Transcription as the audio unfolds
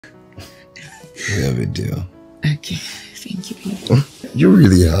We have a deal. Okay, thank you, baby. You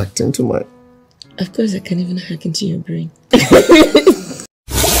really hacked into my... Of course, I can even hack into your brain.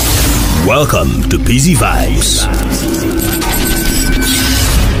 Welcome to PZ Vibes.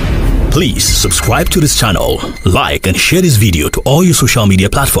 Please subscribe to this channel, like and share this video to all your social media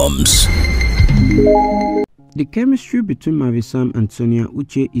platforms. The chemistry between Maurice and Sonia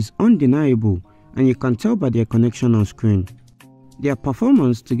Uche is undeniable, and you can tell by their connection on screen. Their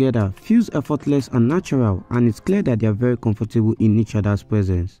performance together feels effortless and natural, and it's clear that they are very comfortable in each other's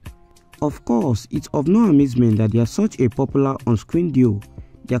presence. Of course, it's of no amazement that they are such a popular on-screen duo.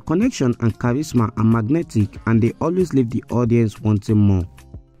 Their connection and charisma are magnetic, and they always leave the audience wanting more.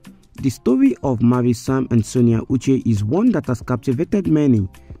 The story of Maurice and Sonia Uche is one that has captivated many,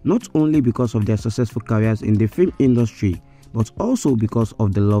 not only because of their successful careers in the film industry, but also because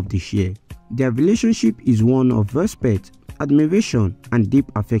of the love they share. Their relationship is one of respect, admiration, and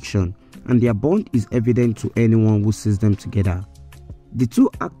deep affection, and their bond is evident to anyone who sees them together. The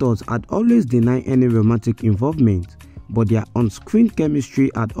two actors had always denied any romantic involvement, but their on-screen chemistry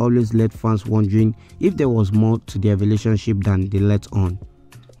had always led fans wondering if there was more to their relationship than they let on.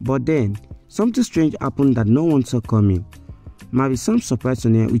 But then, something strange happened that no one saw coming. Maurice surprised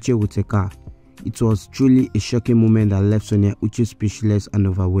Sonia Uche with a car. It was truly a shocking moment that left Sonia Uche speechless and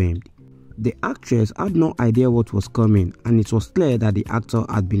overwhelmed. The actress had no idea what was coming, and it was clear that the actor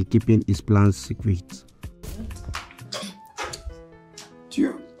had been keeping his plans secret. Do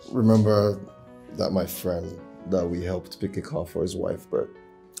you remember that my friend that we helped pick a car for his wife, Bert?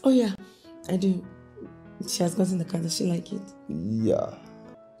 Oh yeah, I do. She has gotten the car. Does she like it? Yeah,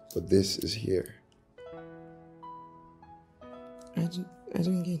 but this is here. I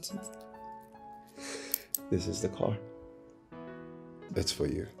don't get it. This is the car. It's for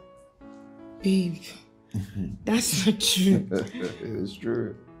you. Babe, that's not true. It is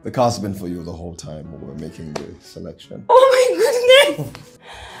true. The car's been for you the whole time when we're making the selection. Oh my goodness!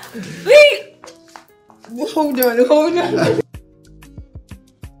 Wait! Hold on.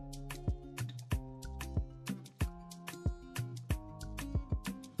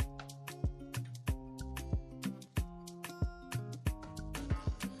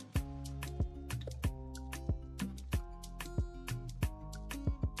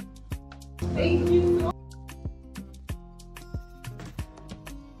 Thank you.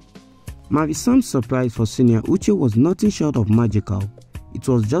 Maurice's surprise for Sonia Uche was nothing short of magical. It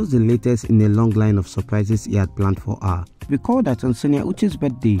was just the latest in a long line of surprises he had planned for her. Recall that on Sonia Uche's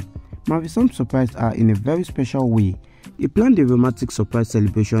birthday, Maurice surprised her in a very special way. He planned a romantic surprise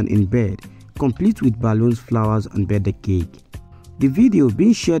celebration in bed, complete with balloons, flowers and birthday cake. The video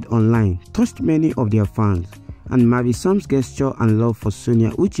being shared online touched many of their fans, and Maurice's gesture and love for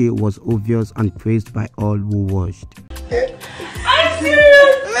Sonia Uche was obvious and praised by all who watched. I'm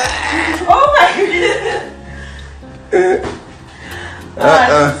serious! Oh my goodness! Oh,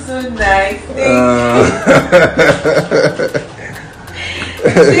 that's so nice.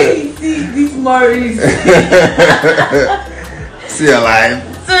 Thank you. See this Maurice. See alive.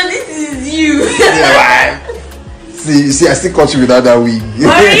 So this is you. See alive. See, I still caught you without that wig.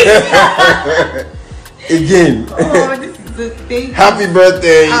 Again. Oh, this is so thank Happy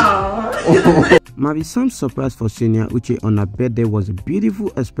birthday. Maurice's surprise for Sonia Uche on her birthday was a beautiful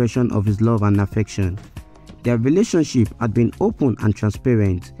expression of his love and affection. Their relationship had been open and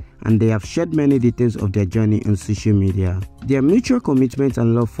transparent, and they have shared many details of their journey on social media. Their mutual commitment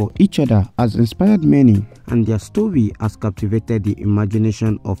and love for each other has inspired many, and their story has captivated the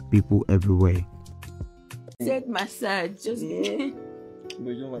imagination of people everywhere. Said massage, just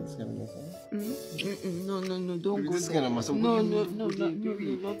But you don't like this kind of massage? No, don't go. This kind of massage? No, not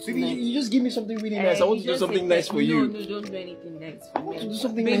Baby, you just give me something really nice. I want to do something nice for you. No, don't do anything nice for me. I want to do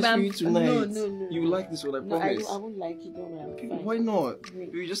something nice for you tonight. No. You like this one, I promise. I won't like it, don't worry. Baby, why not?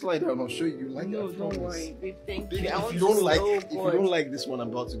 Baby, just lie down. I'll show you. You like that? No, don't worry. Babe, thank Baby, you. if you don't like this one I'm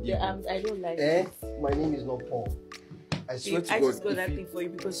about to give you. I don't like it. My name is not Paul. I swear to I God. just got that thing for you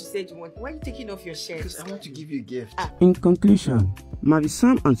because you said you want. Why are you taking off your shirt? Because I want to give you a gift. In conclusion, Maurice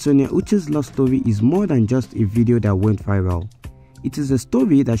and Sonia Uche's love story is more than just a video that went viral. It is a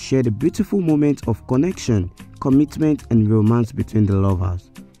story that shared a beautiful moment of connection, commitment and romance between the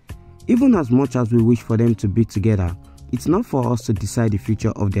lovers. Even as much as we wish for them to be together, it's not for us to decide the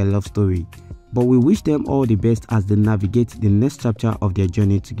future of their love story, but we wish them all the best as they navigate the next chapter of their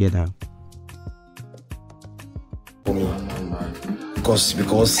journey together. For me, because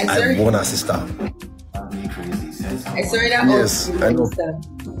I'm born a sister. I saw that. Yes, I know.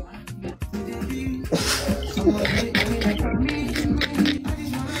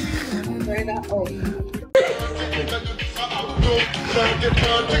 Sorry that.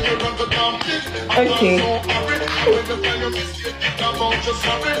 Okay.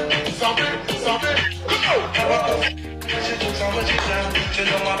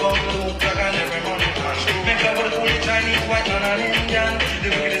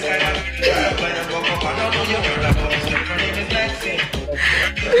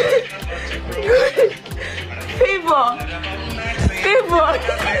 Favor.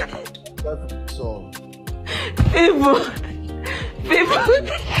 That song. Favor.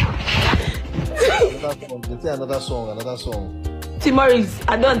 They say another song. See, Maurice,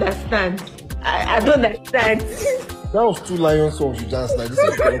 I don't understand. I don't understand. That was 2 lion songs you danced like. This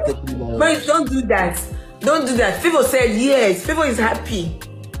is connected 3 lion. Maurice, don't do that. Don't do that. Favor said yes. Favor is happy.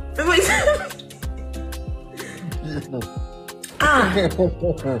 Favor is happy.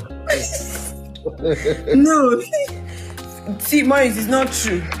 No. See, Maurice, it's not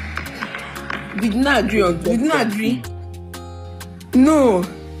true. We did not agree. No.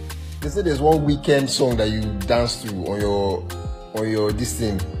 They say there's one weekend song that you dance to on your this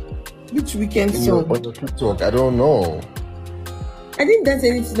thing. Which weekend song? On your TikTok. I don't know. I didn't dance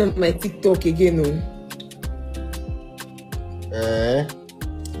anything on my TikTok again, no.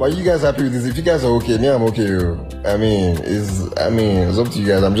 But you guys happy with this? If you guys are okay, me, I'm okay. I mean, it's up to you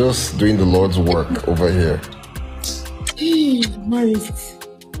guys. I'm just doing the Lord's work over here. Maurice.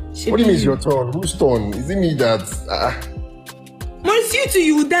 What do you mean it's your turn? Whose turn? Is it me that? Maurice, you too,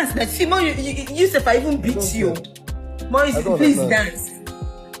 you will dance. Like, see, Maurice, you said I even beat you. Maurice, please dance.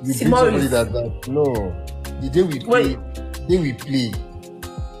 You beat somebody that dance. No. The day we play,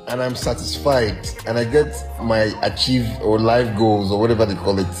 and I'm satisfied, and I get my achieve or life goals or whatever they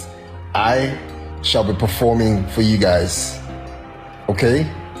call it, I shall be performing for you guys. Okay?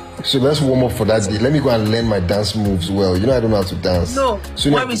 So let's warm up for that day. Let me go and learn my dance moves well. You know I don't know how to dance. No,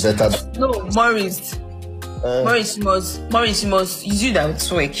 Maurice. Maurice, you must use you that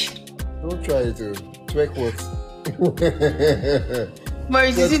twerk. Don't try it. Twerk what?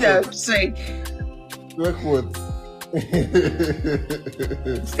 Maurice, use you that twerk. Twerk what?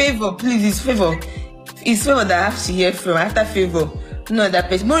 Favor, please, it's Favor. It's Favor that I have to hear from. After Favor, no other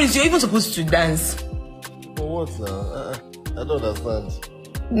person. Maurice, you're even supposed to dance. For what now? I don't understand.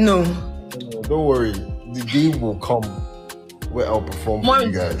 No. Don't worry. The day will come where I'll perform for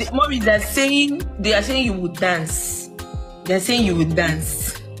you guys. Maurice, they are saying you would dance. They are saying you would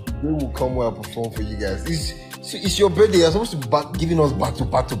dance. The day will come where I'll perform for you guys. It's your birthday. You're supposed to be giving us back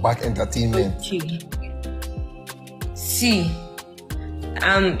entertainment. Okay. See,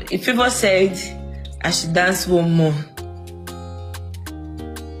 if Favor said I should dance one more.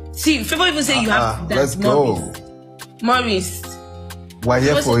 See, Favor even said you have to dance. Let's go. Maurice. We're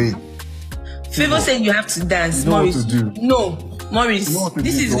here for it. Favor said you have to dance. You know Maurice. what to do. No, Maurice.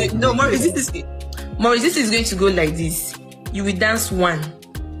 This is going to go like this. You will dance one.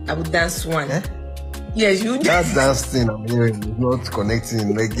 I will dance one. Eh? Yes, you. That dance thing I'm hearing is not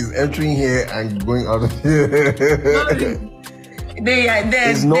connecting. Like it's entering here and going out of here.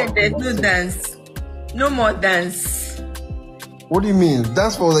 There's no dance. No more dance. What do you mean?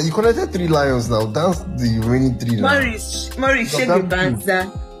 Dance for that? You connected 3 lions now. Dance the remaining 3 now. Maurice, shege banza.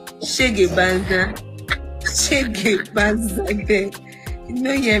 You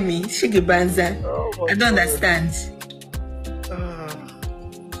don't hear me? Shege banza. I don't understand.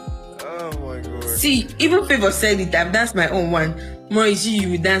 Oh my God. See, even Favor said it. I've danced my own one. Maurice, you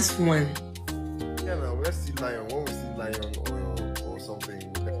will dance one. Yeah, now let's see lion. When we see lion or something,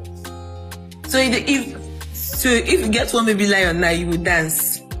 we dance. So if you get one baby lion now, you will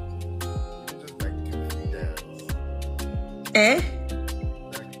dance. You just like do free dance. Eh?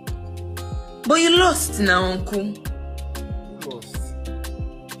 But you lost now, uncle. Who lost?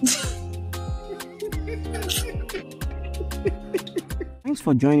 Thanks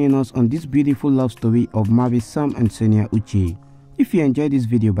for joining us on this beautiful love story of Maurice, Sam and Sonia Uche. If you enjoyed this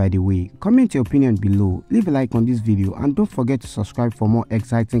video, by the way, comment your opinion below, leave a like on this video, and don't forget to subscribe for more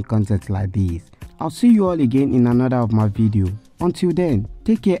exciting content like this. I'll see you all again in another of my video. Until then,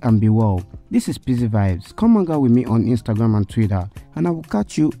 take care and be well. This is Peasy Vibes. Come hang out with me on Instagram and Twitter, and I will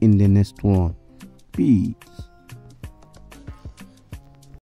catch you in the next one. Peace.